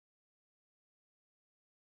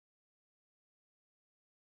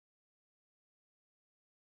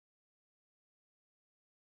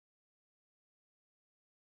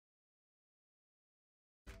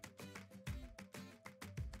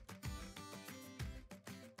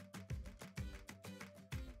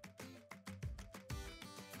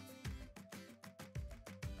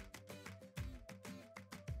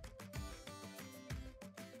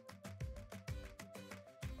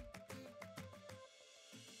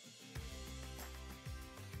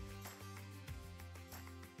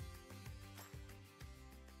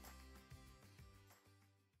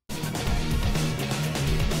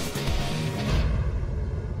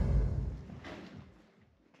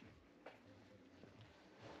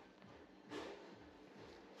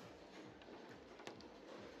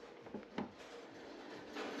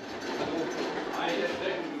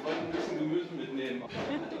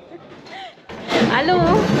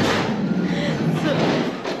Hallo? So,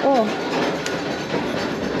 oh.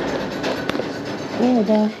 Oh,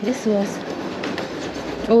 da ist was.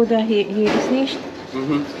 Oh, da hier ist nicht.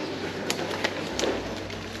 Mhm.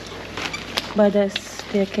 War das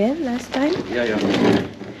der Kerl last time? Ja, ja.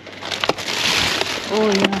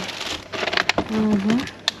 Oh ja. Mhm.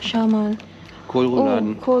 Schau mal.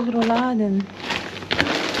 Kohlrouladen. Oh, Kohlrouladen.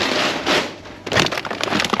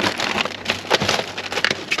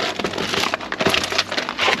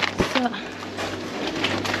 So.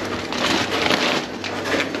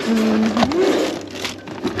 Mhm.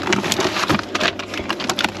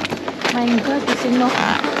 Mein Gott, die sind noch...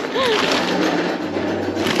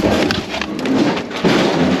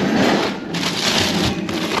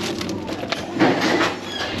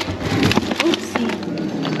 Upsi.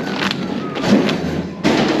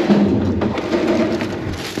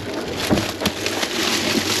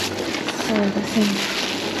 So, das sind...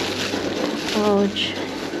 Ouch.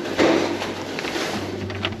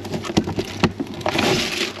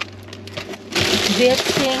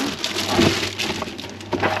 Würzing.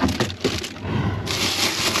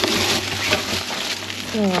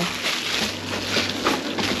 So.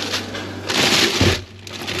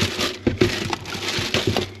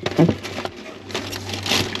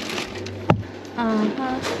 Aha.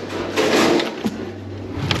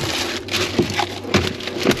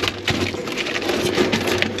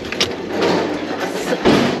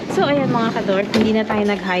 So ayan mga kadort, hindi na tayo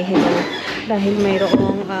nag-hi hello dahil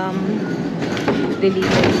mayroong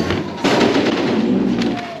delivery.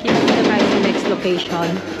 Kita tayo sa next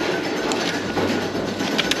location.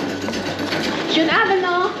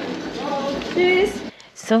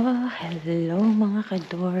 So, hello mga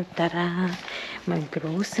kadorp. Tara,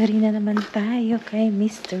 mag-grocery na naman tayo kay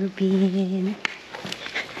Mr. Bean.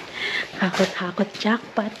 Hakot-hakot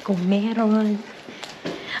jackpot kung meron.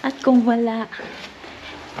 At kung wala,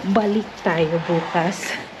 balik tayo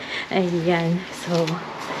bukas. Ayan. So,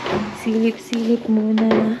 silip-silip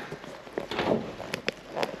muna.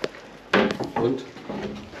 Und?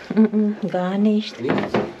 Garnished.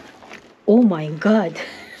 Nichts. Oh my God!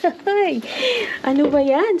 Ano ba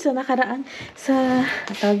yan? So, nakaraan sa,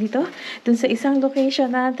 tawag dito, dun sa isang location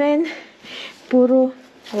natin, puro,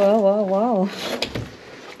 wow.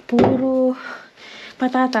 Puro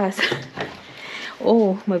patatas.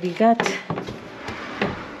 Oh, mabigat.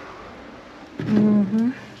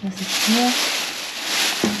 Das ist hier.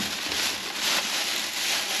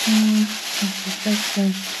 Was ist das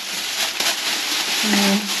denn?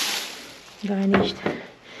 Garnished.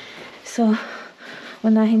 So,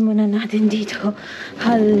 unahin muna natin dito.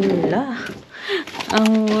 Hala!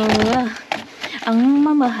 Ang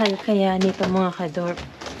mamahal kaya nito mga kadorp.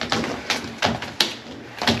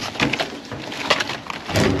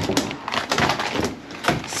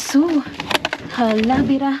 So, hala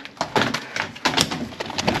bira.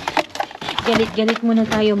 Galit-galit muna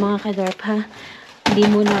tayo mga kadorp ha. Hindi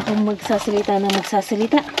muna akong magsasalita na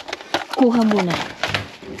magsasalita. Kuha muna.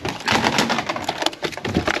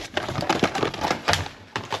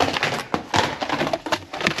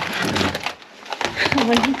 Oh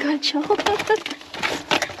my God, Chok.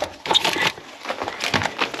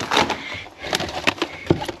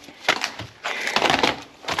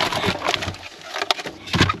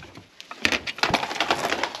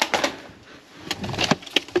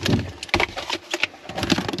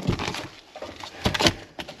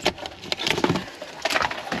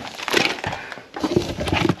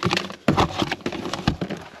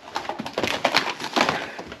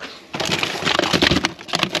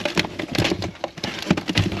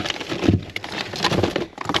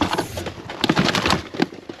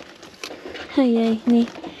 Ay, nee.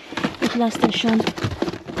 Ich lasse das schon.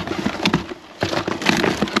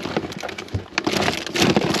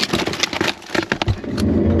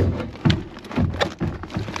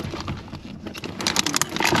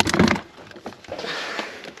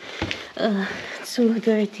 Zu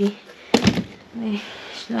dirty. Nee,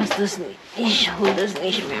 ich lasse das nicht. Ich hole das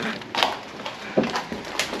nicht mehr.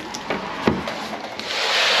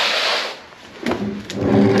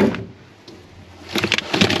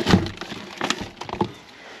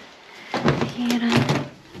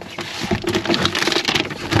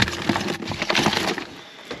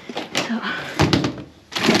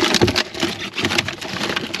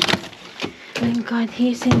 Mein Gott,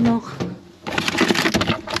 hier sind noch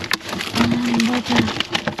Butter.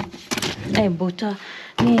 Butter.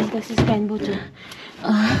 Nee, das ist kein Butter.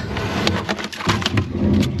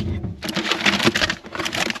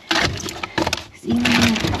 Ist immer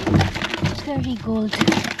Curry Gold.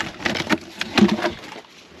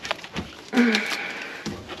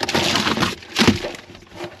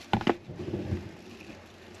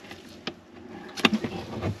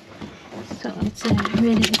 it's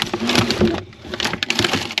really expensive.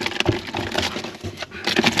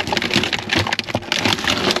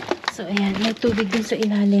 So, ayan. May tubig dun sa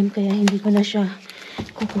ilalim kaya hindi ko na siya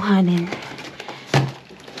kukuhanin.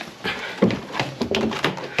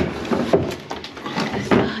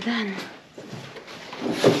 So, done.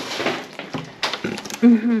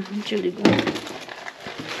 Actually good.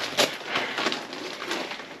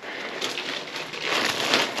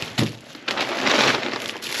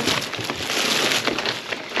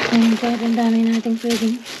 And kahit ang dami nating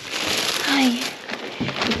pwedeng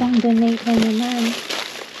ipang donate na naman.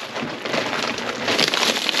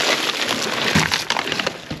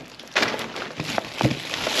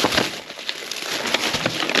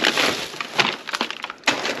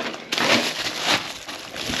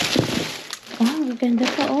 Oh, ganda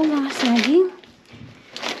pa mga saging.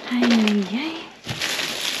 Ay.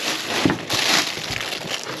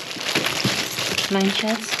 9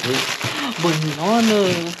 shots.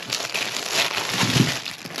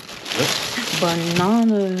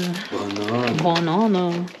 Banana.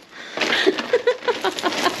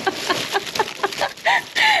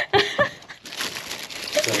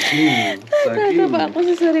 Natatawa ako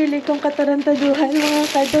sa sarili kong katarantaduhan, mga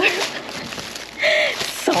kador.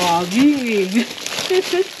 Saging.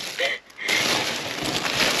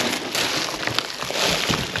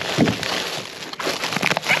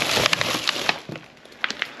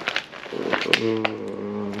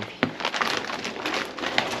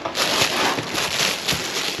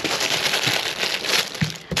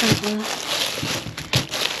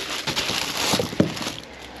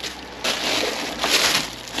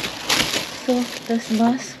 So, das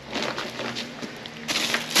war's.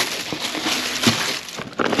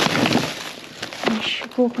 Ich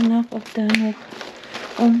gucke nach, ob da noch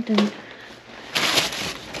unten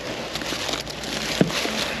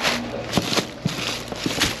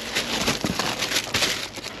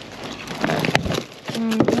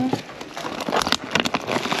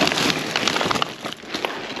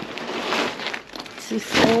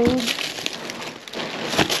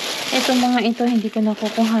Itong mga ito, hindi ko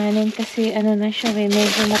nakukuhanin kasi ano na siya,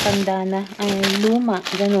 medyo matanda na. Ang luma,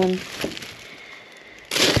 ganun.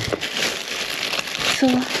 So,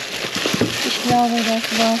 ich glaube, das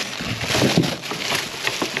war's.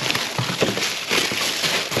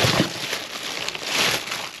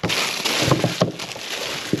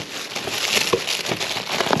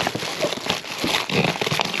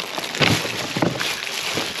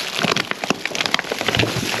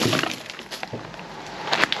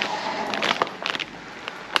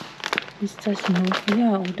 Ist das noch?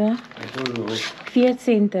 Ja, oder?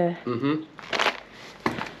 14. Mhm.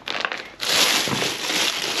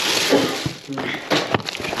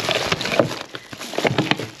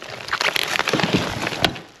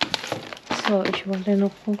 So, ich wollte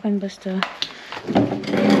noch gucken, was da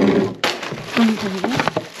unten ist.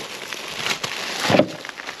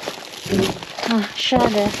 Ah,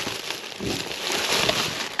 schade.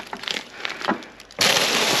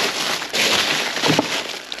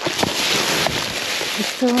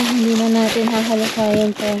 So, hindi na natin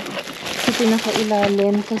hahalakayin pa sa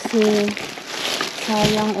pinakailalim kasi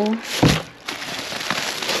sayang oh.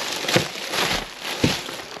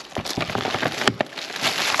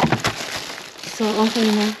 So,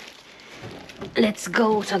 okay na. Let's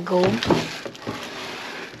go sa go.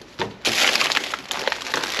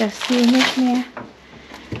 Das finish niya.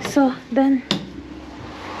 So, done.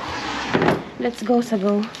 Let's go sa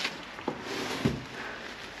go.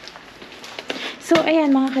 So,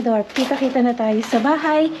 ayan mga kadorp, kita-kita na tayo sa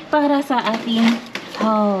bahay para sa ating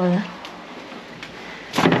haul.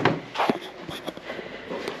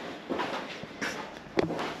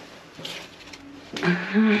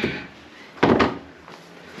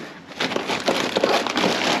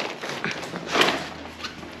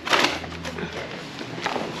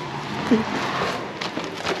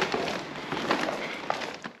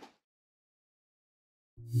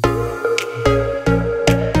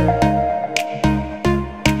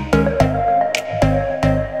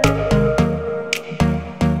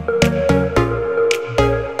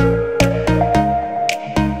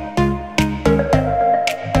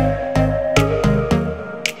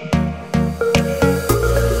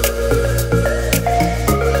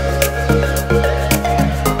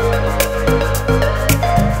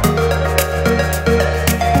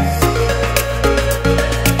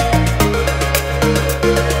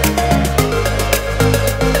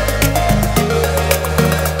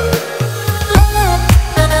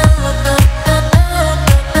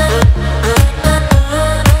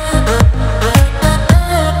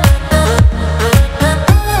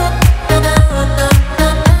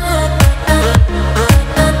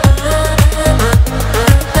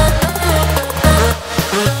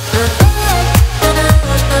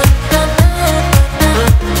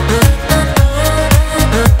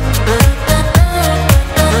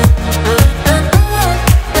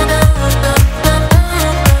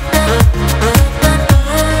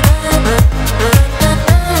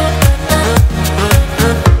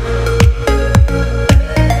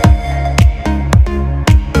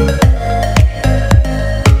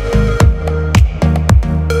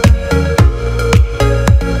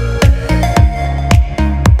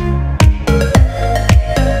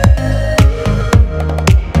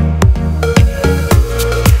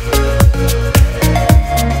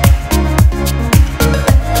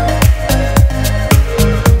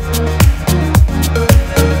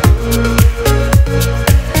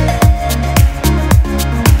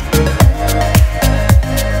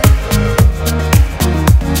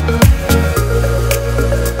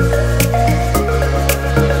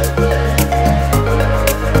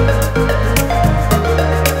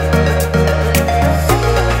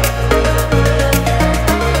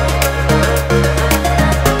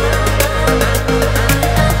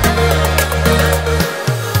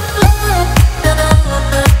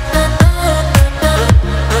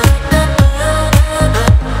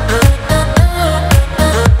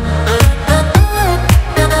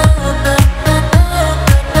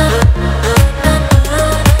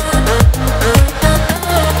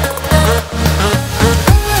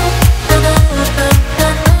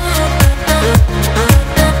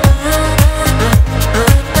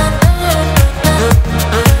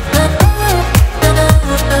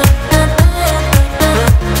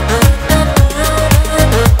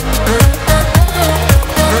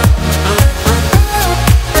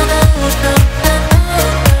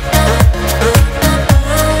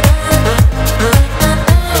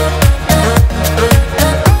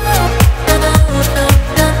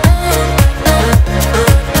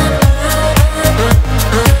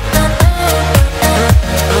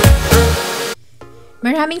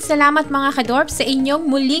 maraming salamat mga kadorp sa inyong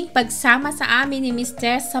muling pagsama sa amin ni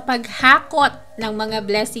Mr. sa paghakot ng mga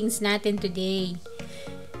blessings natin today.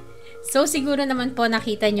 So siguro naman po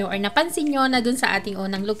nakita nyo or napansin nyo na dun sa ating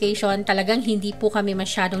unang location, talagang hindi po kami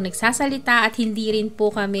masyadong nagsasalita at hindi rin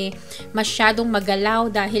po kami masyadong magalaw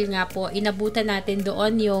dahil nga po inabutan natin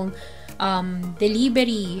doon yung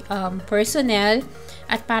delivery personnel,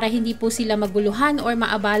 at para hindi po sila maguluhan or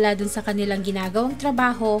maabala dun sa kanilang ginagawang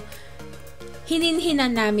trabaho,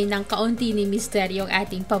 hininhinan namin ng kaunti ni Mr. yung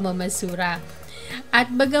ating pamamasura. At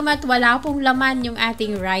bagamat wala pong laman yung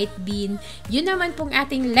ating right bin, yun naman pong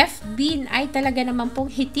ating left bin ay talaga naman pong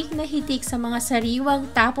hitik na hitik sa mga sariwang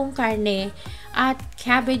tapong karne at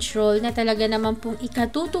cabbage roll na talaga naman pong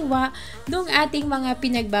ikatutuwa ng ating mga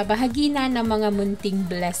pinagbabahaginan ng mga munting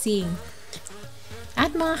blessing.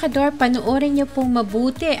 At mga kador, panoorin nyo pong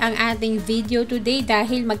mabuti ang ating video today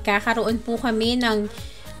dahil magkakaroon po kami ng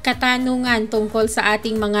katanungan tungkol sa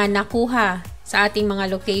ating mga nakuha sa ating mga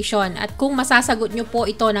location. At kung masasagot nyo po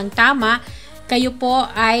ito ng tama, kayo po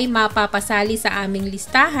ay mapapasali sa aming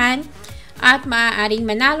listahan at maaaring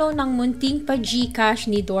manalo ng munting pa-Gcash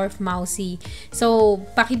ni Dwarf Mousy. So,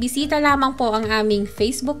 pakibisita lamang po ang aming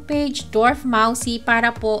Facebook page, Dwarf Mousy, para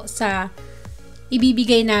po sa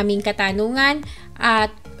ibibigay naming katanungan,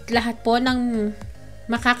 at lahat po ng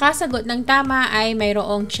makakasagot ng tama ay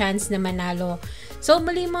mayroong chance na manalo. So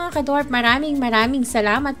muli mga kadwarf, maraming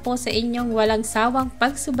salamat po sa inyong walang sawang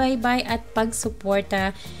pagsubaybay at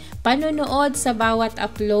pagsuporta, panonood sa bawat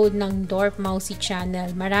upload ng Dwarf Mousy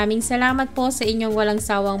channel. Maraming salamat po sa inyong walang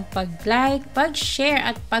sawang pag-like, pag-share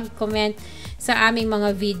at pag-comment sa aming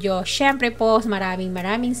mga video. Syempre po,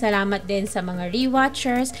 maraming salamat din sa mga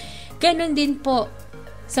rewatchers. Ganon din po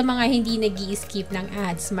sa mga hindi nag-i-skip ng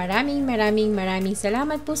ads. Maraming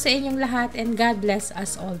salamat po sa inyong lahat, and God bless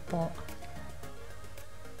us all po.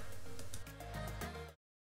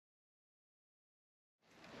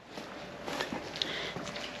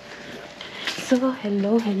 So,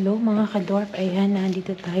 hello mga kadorp. Ayan,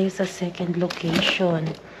 nandito tayo sa second location.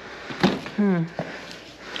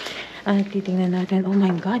 Titingnan natin. Oh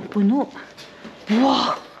my God, puno.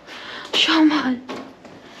 Wow! Shamal!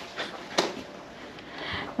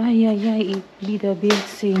 Ay, be the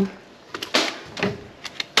blessing.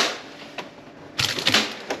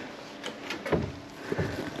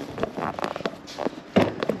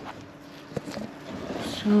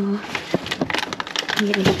 So,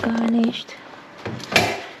 here is garnished.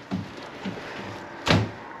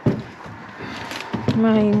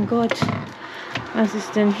 My God,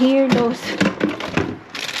 assistant here, los.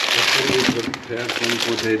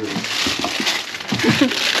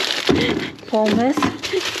 Pommes,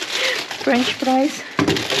 French fries.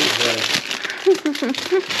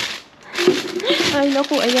 Ay,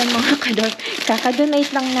 naku, ayan mga kador. Kakadonate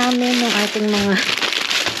lang namin ng ating mga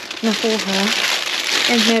nakuha.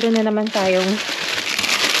 And meron na naman tayong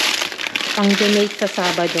pang-donate sa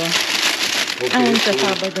Sabado. Okay, sa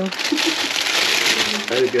Sabado.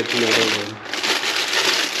 I'll get another one.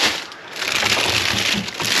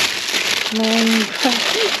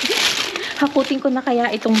 Hakutin ko na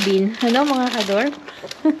kaya itong bean. Ano mga kador?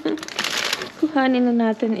 Kuhanin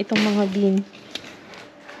na natin itong mga bean.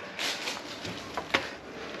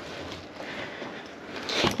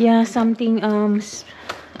 Yeah, something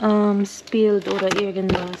spilled oder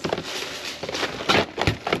irgendwas.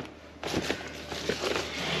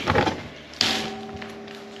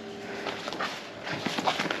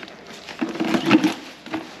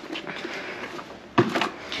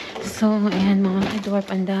 So, ayan mga kadwarf,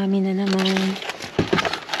 ang dami na naman.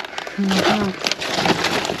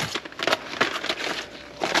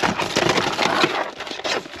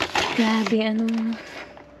 Grabe, ano.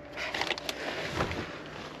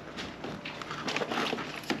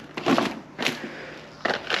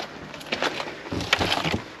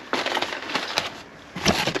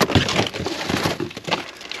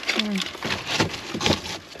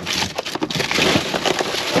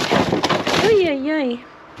 Ay.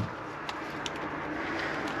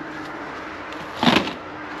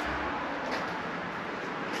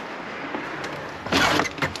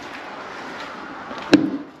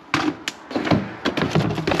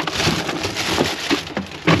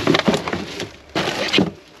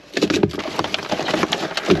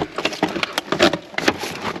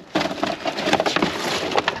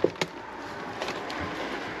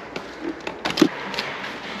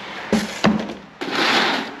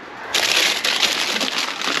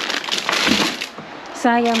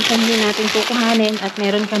 Sayang kung hindi natin kukuhanin at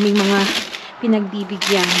meron kaming mga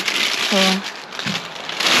pinagbibigyan. So,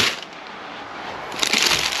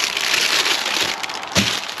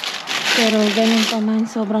 Pero ganun pa man,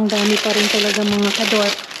 sobrang dami pa rin talaga mga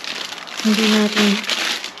kadorp. Hindi natin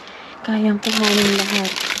kayang kuhanin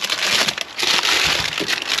lahat.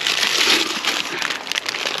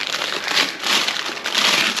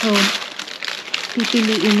 So,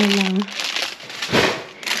 pipiliin na lang.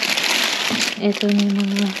 Ito na yung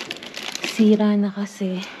mga sira na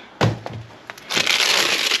kasi.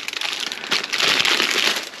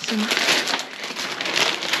 So,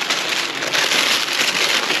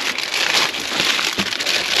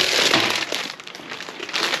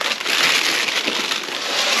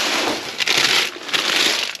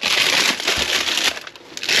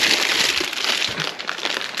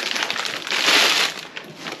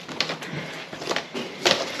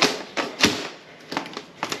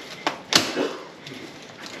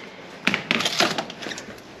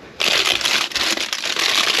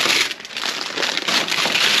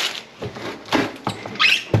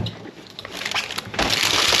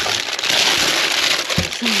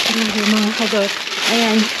 mga kadorp.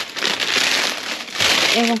 Ayan.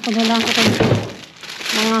 Ewan ko na lang kung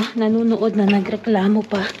mga nanunood na nagreklamo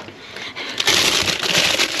pa.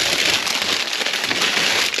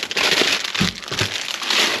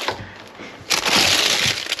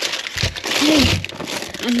 Hey,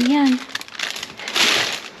 ano yan?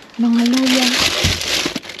 Mga luya.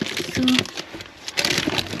 So,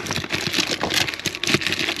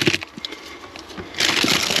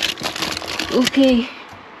 okay.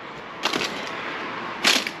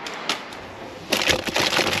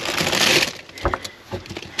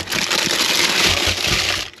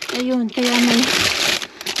 Ayun, kaya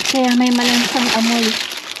may malansang amoy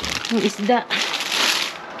ng isda.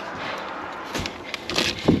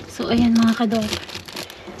 So, ayan mga kadorp.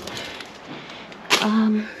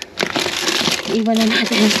 Iwan na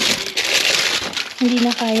natin. Hindi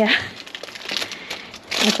na kaya.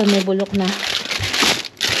 Ito may bulok na.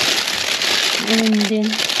 Ayun din.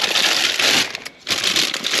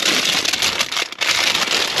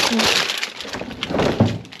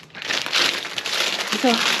 So,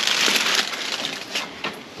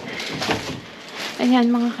 ayan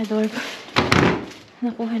mga kadorp.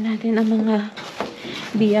 Nakuha natin ang mga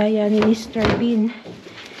biyaya ni Mr. Bean.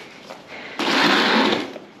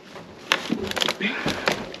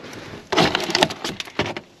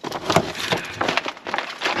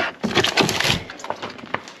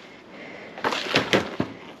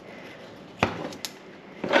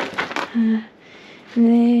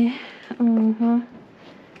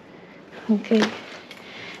 Okay.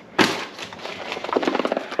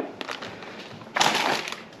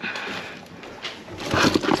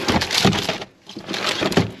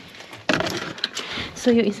 So,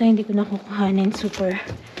 yung isa hindi ko nakukuhanin. Super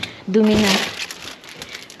dumi na.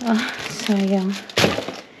 Sayang.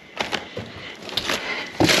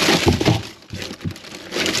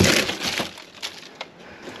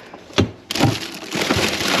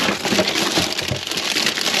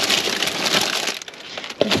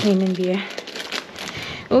 Lemon beer.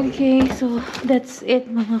 Okay, so that's it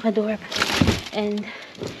mga kadorp. And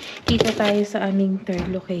kita tayo sa aming third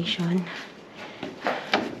location.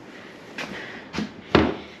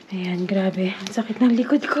 Ayan, grabe. Ang sakit ng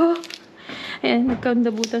likod ko. Ayan, nagkaunda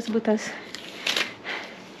butas-butas.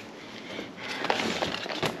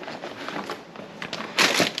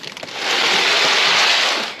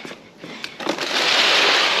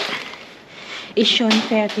 Isyon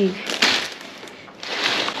fatigue.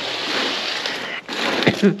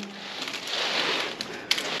 Das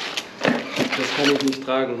kann ich nicht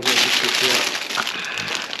tragen. Das ist zu schwer.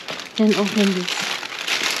 Dann open this.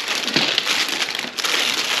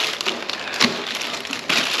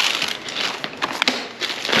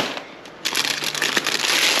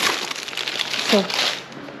 So.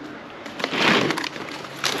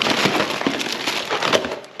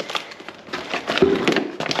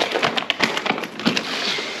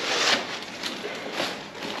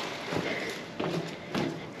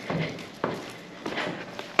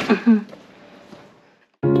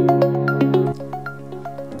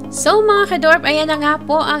 So mga kadorp, ayan na nga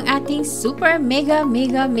po ang ating super mega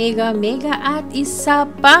at isa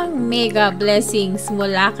pang mega blessings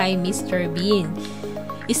mula kay Mr. Bean.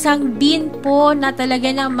 Isang bean po na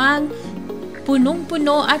talaga namang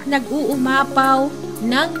punong-puno at nag-uumapaw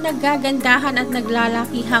ng nagagandahan at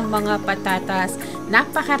naglalakihang mga patatas.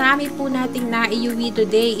 Napakarami po nating naiuwi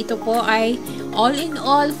today. Ito po ay all in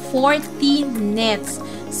all 14 nets.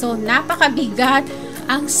 So napakabigat,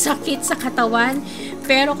 ang sakit sa katawan.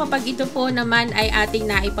 Pero kapag ito po naman ay ating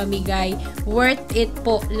naipamigay, worth it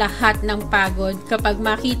po lahat ng pagod. Kapag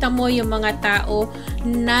makita mo yung mga tao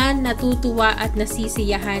na natutuwa at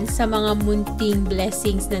nasisiyahan sa mga munting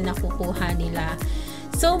blessings na nakukuha nila.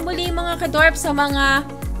 So muli mga kadorp, sa mga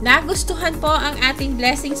nagustuhan po ang ating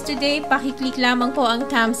blessings today, pakiclick lamang po ang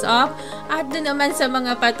thumbs up. At doon naman sa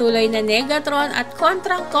mga patuloy na negatron at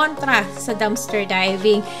kontrang-kontra sa dumpster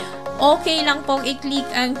diving, okay lang pong i-click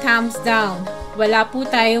ang thumbs down. Wala po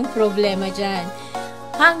tayong problema dyan.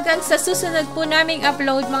 Hanggang sa susunod po naming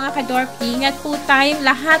upload mga kadorp, ingat po tayong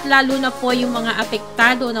lahat, lalo na po yung mga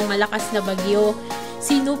apektado ng malakas na bagyo.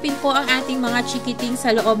 Sinupin po ang ating mga chikiting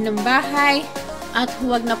sa loob ng bahay at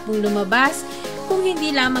huwag na pong lumabas kung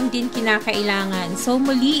hindi lamang din kinakailangan. So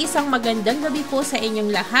muli, isang magandang gabi po sa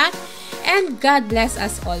inyong lahat and God bless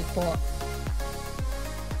us all po.